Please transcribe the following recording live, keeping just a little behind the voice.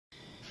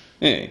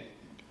Hey,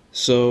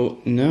 so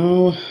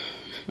now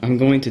I'm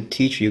going to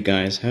teach you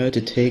guys how to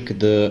take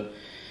the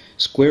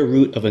square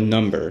root of a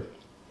number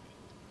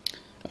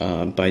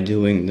by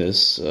doing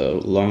this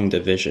long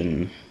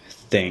division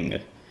thing.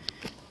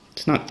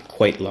 It's not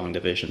quite long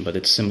division, but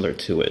it's similar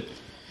to it.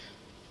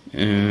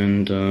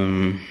 And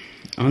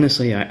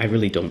honestly, I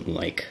really don't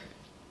like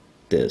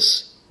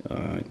this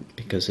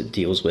because it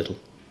deals with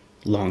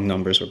long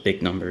numbers or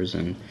big numbers,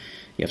 and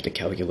you have to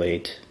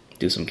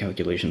do some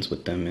calculations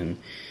with them, and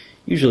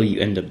usually you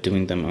end up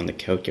doing them on the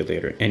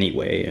calculator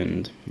anyway.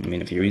 And I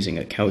mean, if you're using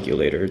a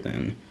calculator,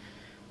 then,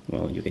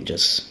 well, you can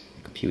just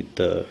compute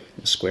the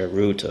square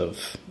root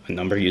of a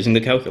number using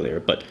the calculator.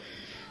 But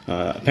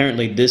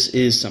apparently this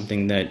is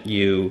something that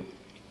you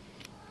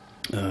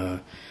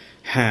will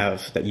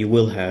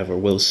have or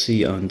will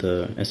see on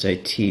the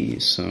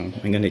SATs, so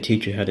I'm going to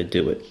teach you how to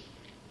do it.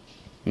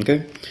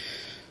 Okay?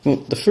 Well,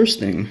 the first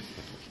thing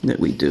that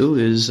we do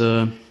is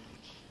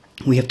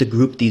we have to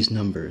group these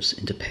numbers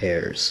into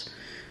pairs,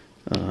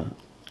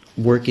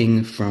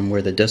 working from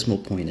where the decimal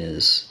point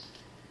is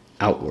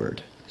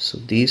outward. So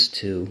these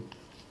two,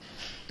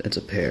 that's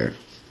a pair.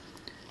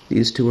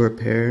 These two are a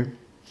pair,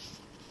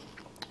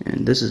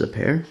 and this is a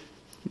pair,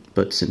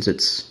 but since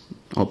it's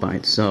all by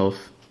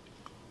itself,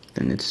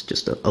 then it's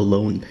just a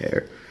lone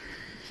pair.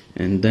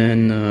 And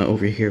then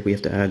over here we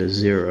have to add a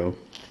 0,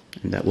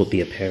 and that will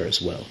be a pair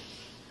as well.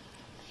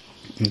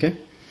 Okay?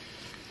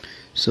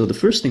 So the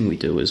first thing we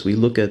do is we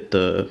look at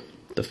the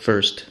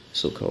first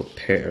so-called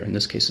pair. In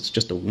this case it's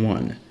just a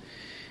 1.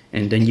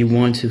 And then you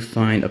want to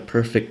find a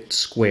perfect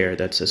square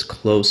that's as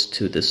close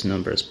to this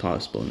number as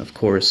possible. And of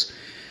course,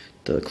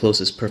 the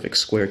closest perfect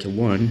square to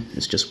 1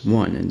 is just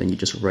 1, and then you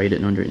just write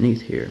it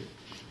underneath here.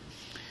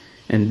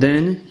 And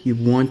then you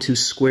want to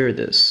square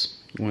this.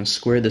 You want to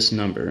square this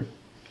number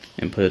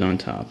and put it on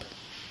top.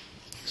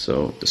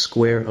 So the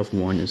square of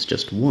 1 is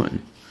just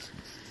 1.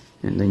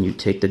 And then you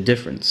take the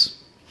difference,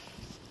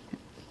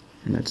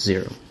 and that's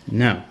 0.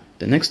 Now,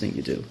 the next thing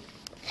you do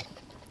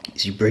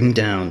is you bring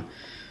down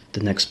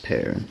the next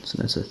pair. So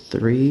that's a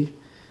 3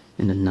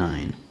 and a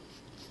 9.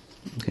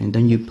 Okay, and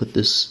then you put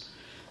this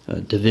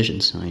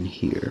division sign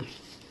here,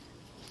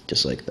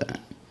 just like that.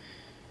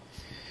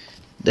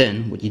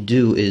 Then what you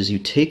do is you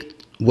take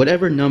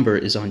whatever number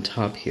is on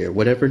top here,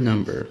 whatever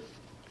number,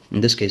 in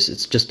this case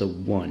it's just a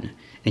 1,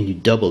 and you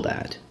double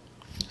that.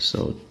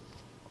 So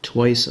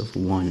twice of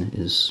 1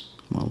 is,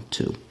 well,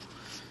 2.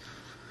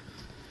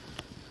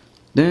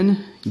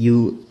 Then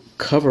you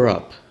cover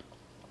up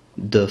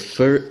the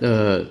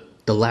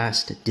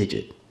last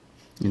digit.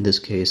 In this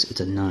case it's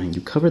a 9.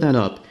 You cover that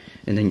up,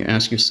 and then you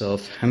ask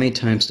yourself, how many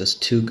times does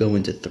 2 go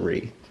into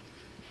 3?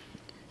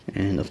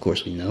 And of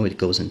course we know it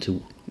goes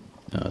into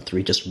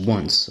 3 just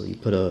once, so you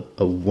put a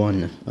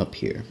 1 up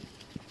here.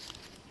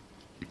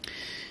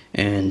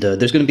 And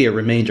there's going to be a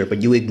remainder,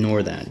 but you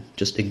ignore that.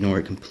 Just ignore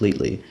it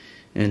completely.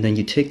 And then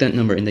you take that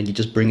number and then you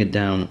just bring it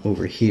down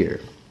over here.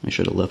 I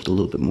should have left a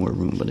little bit more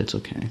room, but it's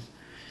okay.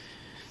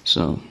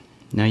 So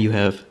now you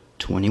have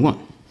 21.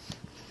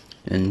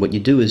 And what you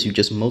do is you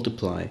just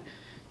multiply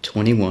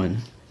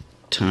 21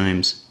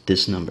 times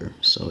this number.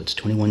 So it's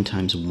 21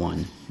 times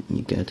 1, and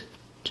you get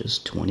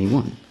just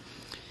 21.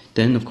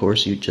 Then, of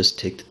course, you just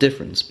take the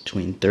difference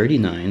between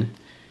 39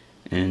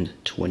 and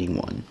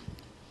 21.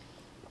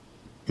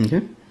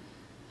 Okay?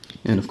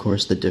 And, of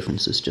course, the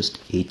difference is just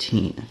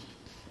 18.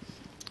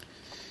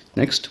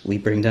 Next, we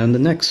bring down the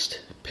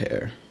next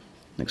pair.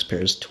 Next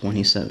pair is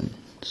 27.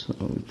 So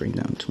we bring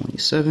down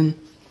 27.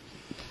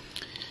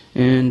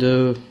 And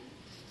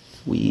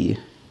we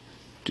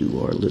do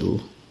our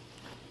little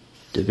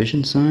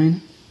division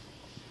sign.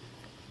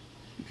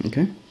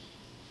 Okay?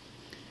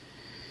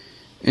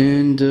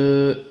 And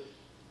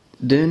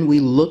then we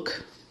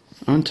look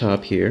on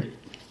top here,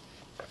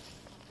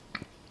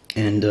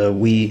 and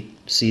we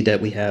see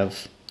that we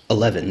have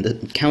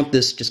 11. Count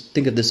this, just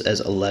think of this as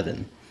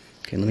 11.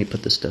 Okay, let me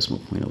put this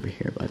decimal point over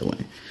here, by the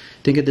way.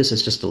 Think of this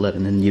as just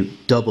 11, and you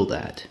double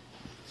that,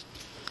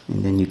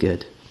 and then you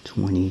get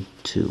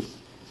 22.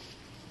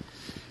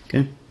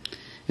 Okay?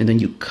 And then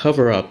you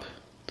cover up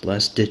the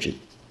last digit,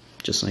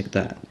 just like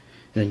that. And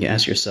then you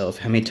ask yourself,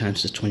 how many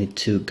times does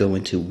 22 go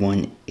into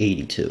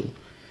 182?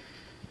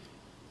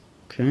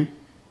 Okay?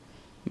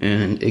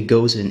 And it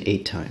goes in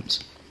 8 times.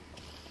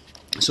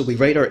 So we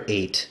write our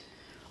 8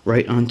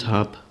 right on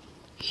top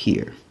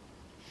here.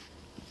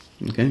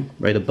 Okay?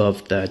 Right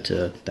above that,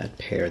 that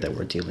pair that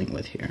we're dealing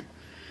with here.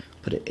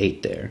 Put an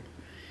 8 there.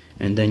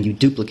 And then you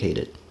duplicate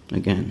it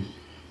again.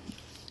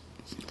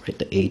 Write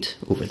the 8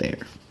 over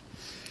there.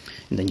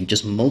 And then you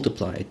just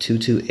multiply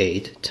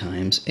 228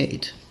 times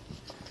 8.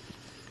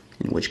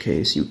 In which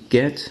case you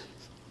get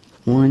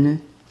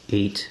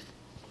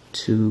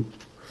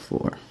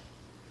 1824.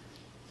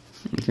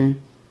 Okay?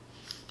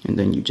 And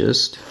then you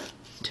just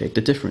take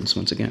the difference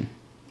once again.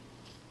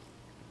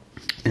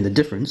 And the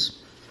difference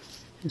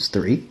is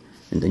 3.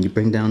 And then you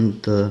bring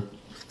down the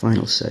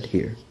final set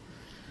here.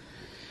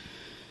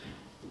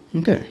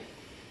 Okay.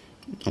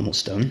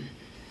 Almost done.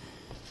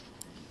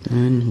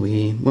 Then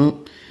we,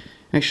 well,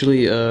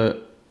 actually,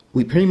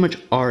 we pretty much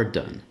are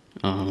done.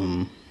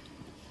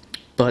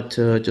 But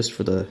just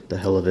for the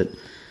hell of it,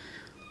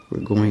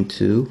 we're going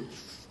to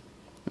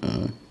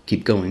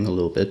keep going a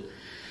little bit.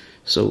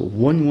 So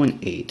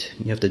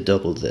 118, you have to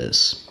double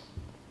this.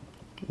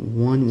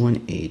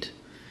 118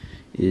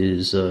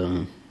 is,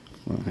 well,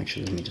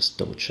 actually, let me just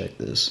double check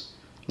this.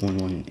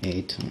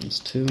 118 times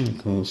 2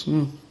 equals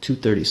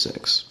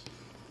 236.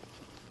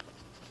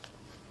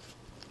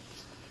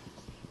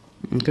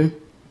 Okay?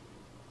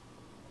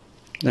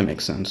 That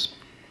makes sense.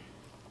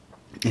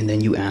 And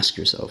then you ask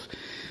yourself,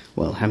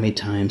 well, how many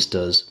times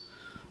does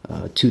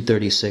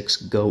 236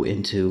 go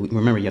into,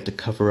 remember you have to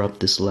cover up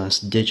this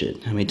last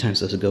digit, how many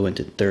times does it go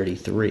into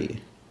 33?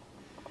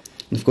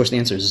 And of course the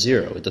answer is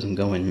 0, it doesn't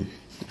go in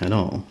at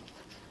all.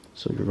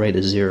 So you write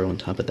a 0 on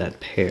top of that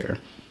pair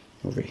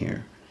over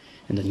here.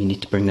 And then you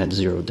need to bring that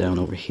 0 down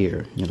over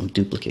here,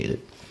 duplicate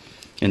it.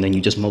 And then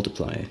you just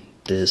multiply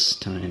this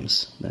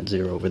times that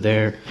 0 over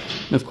there.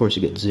 And of course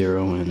you get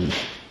 0, and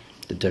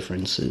the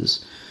difference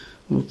is,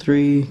 well,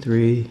 3,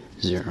 3,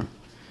 0.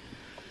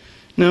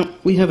 Now,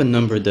 we have a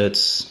number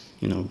that's,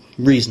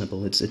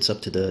 reasonable. It's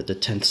up to the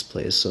 10th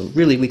place. So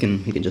really we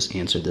can just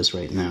answer this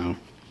right now.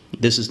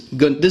 This is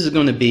going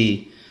to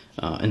be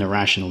an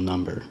irrational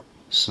number.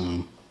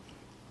 So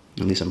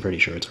at least I'm pretty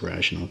sure it's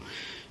irrational.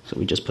 So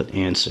we just put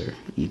answer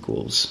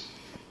equals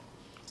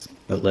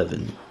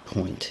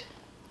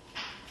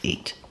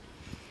 11.8.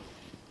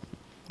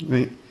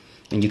 Right?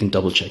 And you can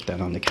double check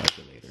that on the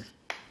calculator.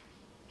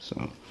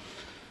 So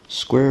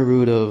square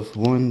root of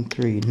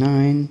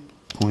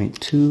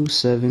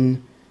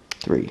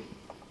 139.273.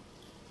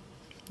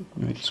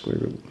 Right, square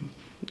root.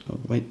 Oh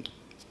wait,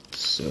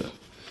 I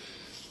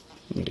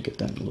need to get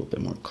that a little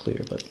bit more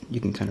clear, but you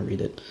can kind of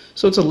read it.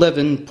 So it's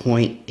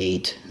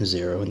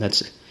 11.80, and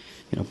that's,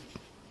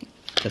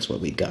 that's what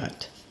we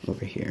got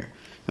over here.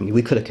 I mean,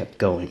 we could have kept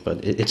going,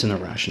 but it's an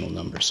irrational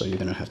number, so you're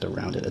going to have to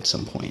round it at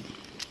some point.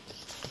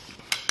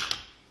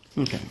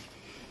 Okay.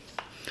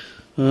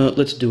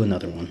 Let's do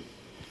another one.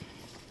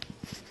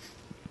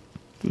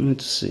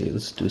 Let's see,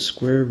 let's do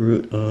square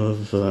root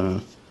of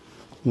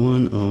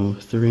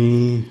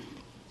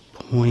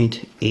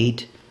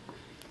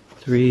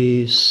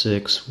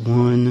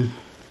 103.8361,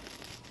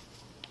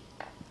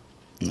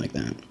 like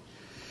that.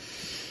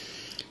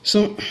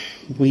 So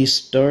we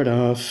start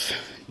off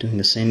doing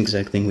the same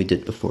exact thing we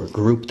did before.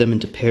 Group them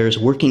into pairs,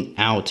 working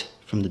out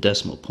from the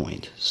decimal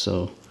point.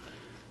 So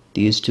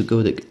these two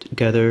go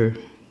together.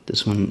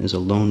 This one is a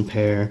lone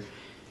pair.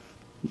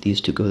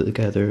 These two go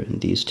together, and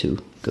these two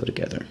go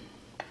together.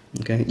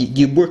 Okay,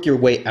 you work your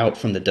way out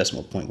from the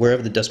decimal point.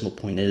 Wherever the decimal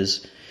point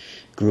is,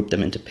 group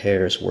them into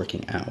pairs,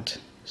 working out.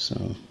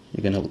 So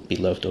you're going to be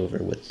left over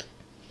with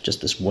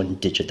just this one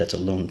digit that's a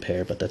lone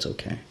pair, but that's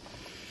okay.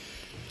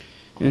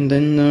 And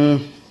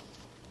then,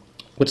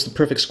 what's the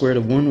perfect square root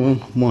of 1? Well,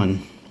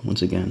 1,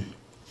 once again.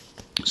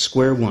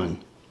 Square 1,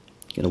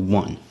 get a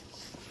 1.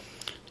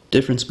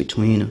 Difference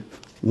between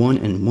 1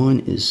 and 1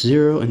 is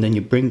 0, and then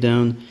you bring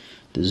down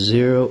the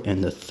 0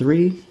 and the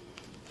 3,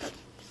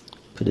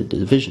 put a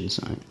division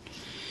sign.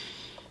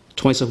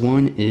 Twice of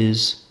 1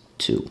 is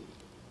 2.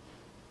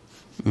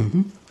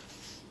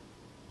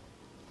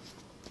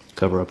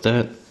 Cover up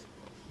that.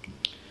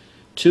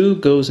 2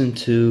 goes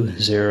into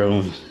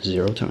 0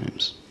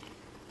 times.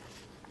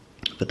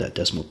 Put that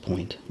decimal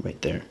point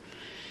right there.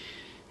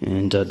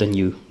 And then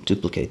you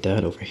duplicate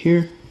that over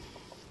here.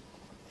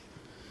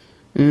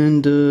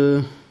 And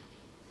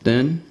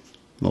then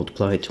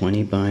multiply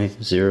 20 by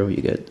 0,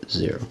 you get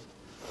 0.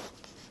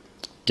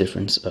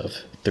 Difference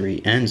of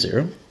 3 and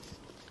 0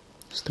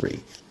 is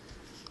 3.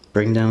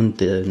 Bring down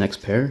the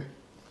next pair,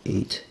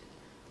 8,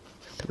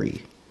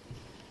 3.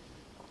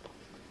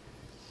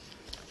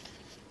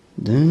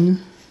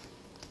 Then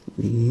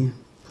we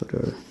put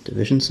our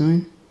division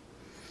sign.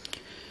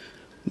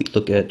 We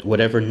look at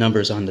whatever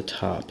number's on the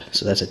top.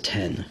 So that's a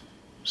 10.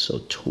 So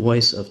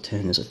twice of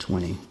 10 is a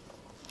 20.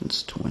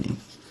 It's 20.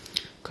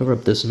 Cover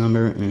up this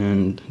number,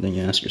 and then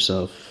you ask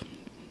yourself,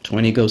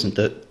 20 goes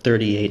into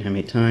 38 how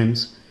many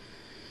times?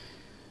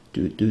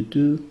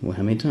 Well,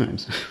 how many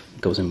times?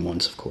 It goes in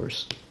once, of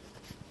course.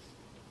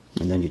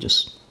 And then you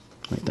just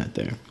write that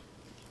there.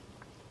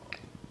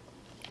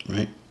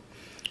 Right?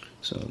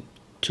 So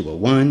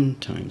 201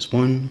 times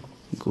 1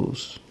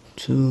 equals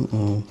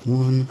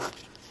 201.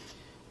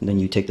 And then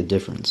you take the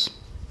difference.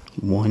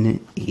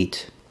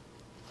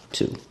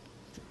 182.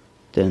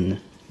 Then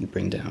you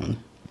bring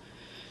down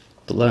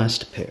the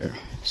last pair,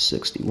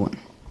 61.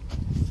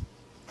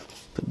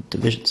 Put the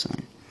division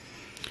sign.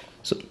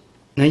 So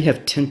now you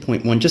have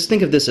 10.1. Just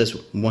think of this as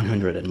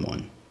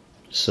 101.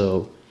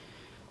 So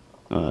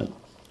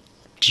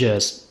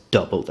just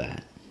double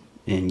that,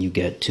 and you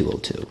get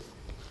 202.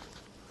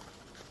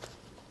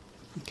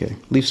 Okay,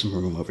 leave some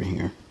room over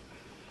here.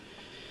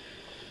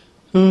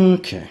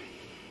 Okay.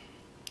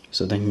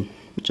 So then you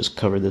just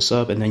cover this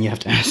up, and then you have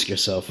to ask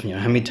yourself,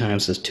 how many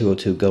times does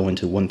 202 go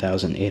into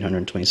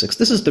 1,826?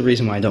 This is the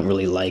reason why I don't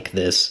really like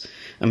this.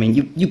 I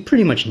mean, you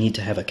pretty much need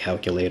to have a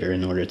calculator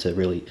in order to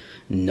really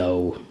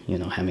know,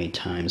 how many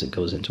times it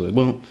goes into it.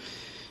 Well,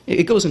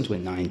 it goes into it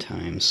 9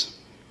 times.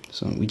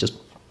 So we just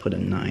put a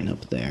 9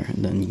 up there,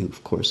 and then you,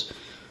 of course,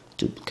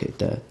 duplicate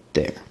that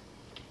there.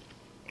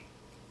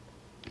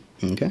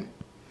 Okay?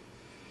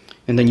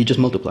 And then you just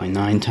multiply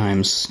 9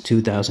 times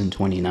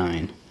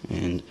 2029,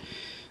 and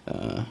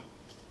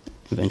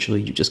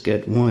eventually you just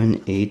get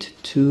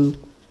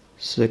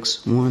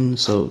 18261.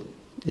 So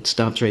it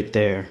stops right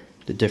there.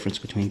 The difference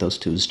between those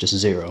two is just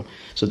 0.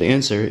 So the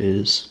answer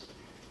is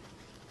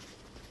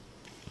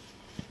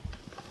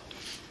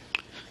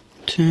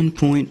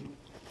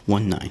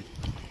 10.19.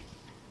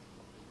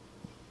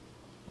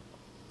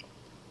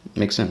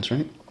 Makes sense,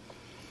 right?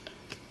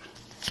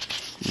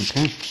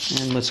 Okay,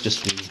 and let's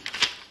just do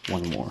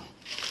one more.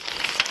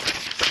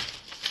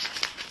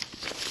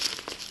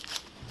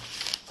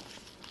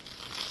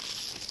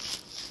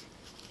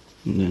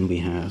 And then we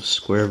have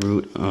square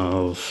root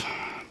of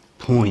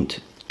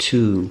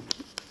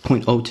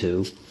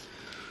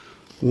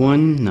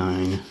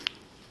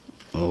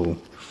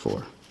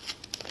 0.21904.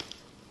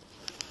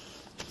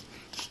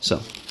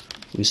 So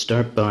we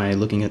start by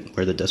looking at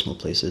where the decimal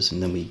place is,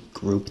 and then we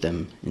group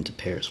them into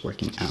pairs,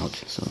 working out.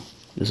 So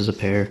this is a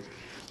pair,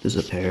 this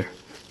is a pair,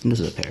 and this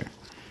is a pair.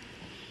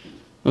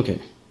 Okay,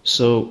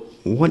 so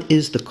what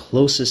is the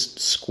closest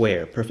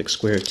square, perfect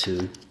square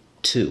to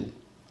 2?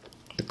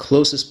 The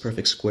closest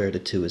perfect square to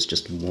 2 is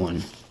just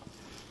 1.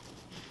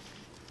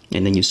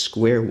 And then you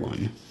square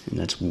 1, and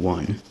that's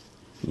 1.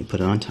 You put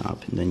it on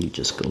top, and then you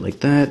just go like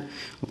that.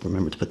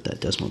 Remember to put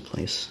that decimal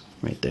place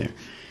right there.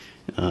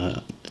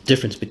 The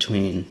difference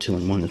between 2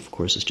 and 1, of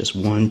course, is just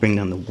 1. Bring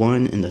down the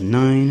 1 and the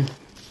 9.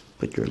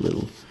 Put your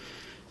little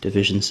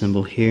division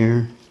symbol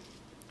here.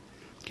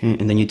 Okay,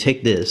 and then you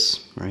take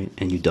this, right,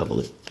 and you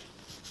double it.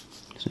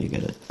 So you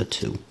get a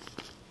 2.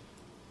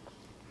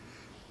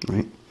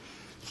 Right?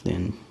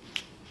 Then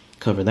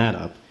cover that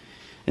up.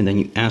 And then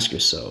you ask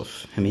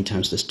yourself, how many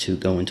times does 2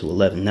 go into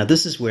 11? Now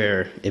this is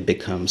where it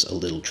becomes a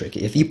little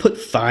tricky. If you put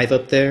 5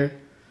 up there,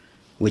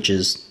 which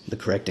is the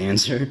correct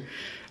answer,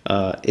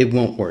 it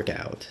won't work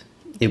out.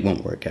 It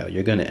won't work out.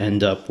 You're going to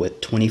end up with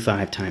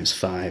 25 times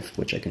 5,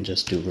 which I can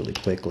just do really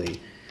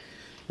quickly.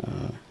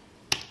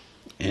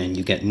 And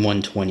you get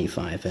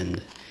 125,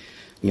 and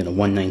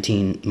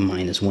 119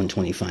 minus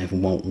 125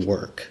 won't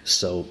work.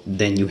 So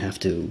then you have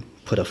to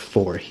put a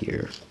 4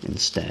 here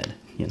instead.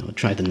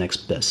 Try the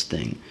next best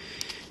thing.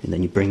 And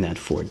then you bring that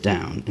 4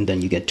 down, and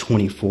then you get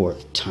 24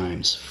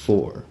 times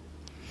 4.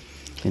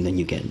 And then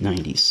you get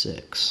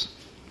 96.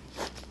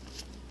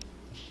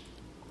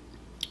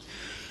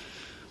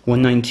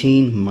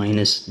 119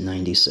 minus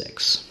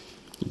 96.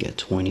 You get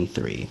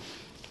 23.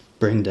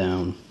 Bring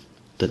down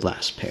the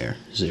last pair,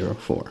 0,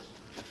 4.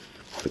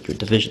 Put your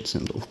division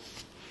symbol.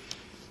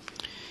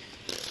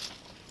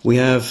 We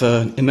have,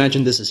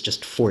 imagine this is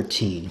just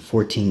 14.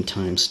 14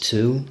 times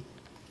 2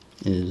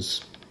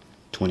 is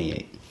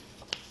 28.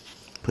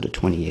 Put a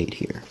 28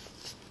 here.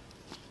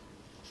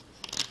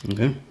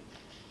 Okay?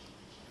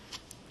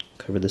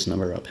 Cover this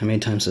number up. How many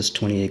times does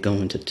 28 go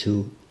into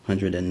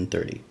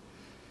 230?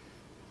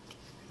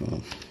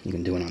 Well, you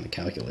can do it on the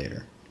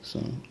calculator. So,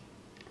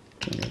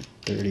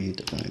 230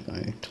 divided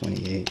by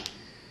 28.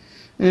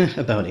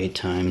 About 8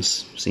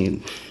 times.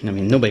 See, I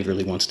mean, nobody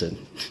really wants to...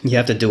 You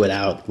have to do it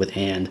out with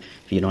hand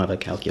if you don't have a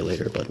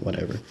calculator, but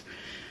whatever.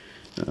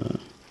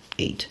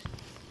 8.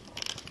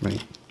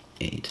 Right?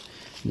 8.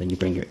 And then you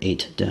bring your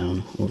 8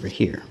 down over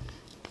here.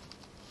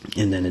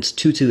 And then it's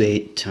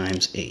 228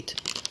 times 8.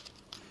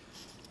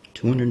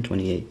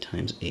 228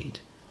 times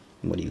 8.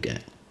 And what do you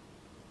get?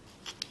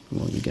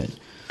 Well, you get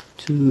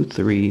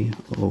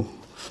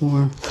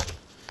 2304.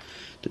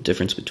 The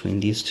difference between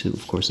these two,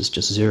 of course, is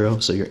just 0.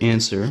 So your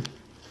answer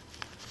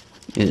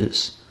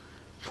is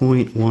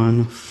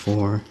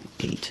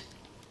 0.148.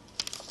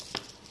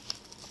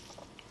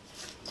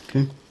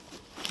 Okay?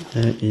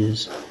 That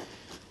is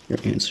your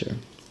answer.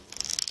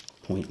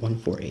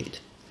 0.148.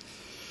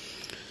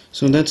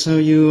 So that's how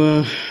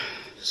you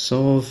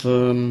solve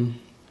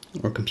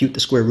or compute the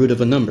square root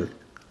of a number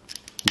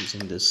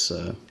using this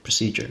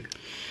procedure.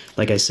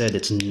 Like I said,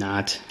 it's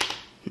not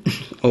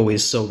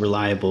always so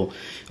reliable.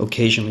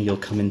 Occasionally you'll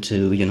come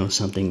into,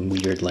 something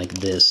weird like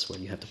this where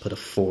you have to put a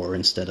 4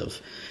 instead of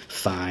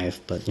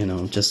 5, but,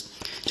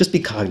 just be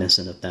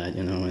cognizant of that,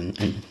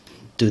 and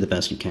do the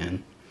best you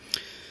can.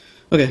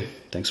 Okay,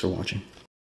 thanks for watching.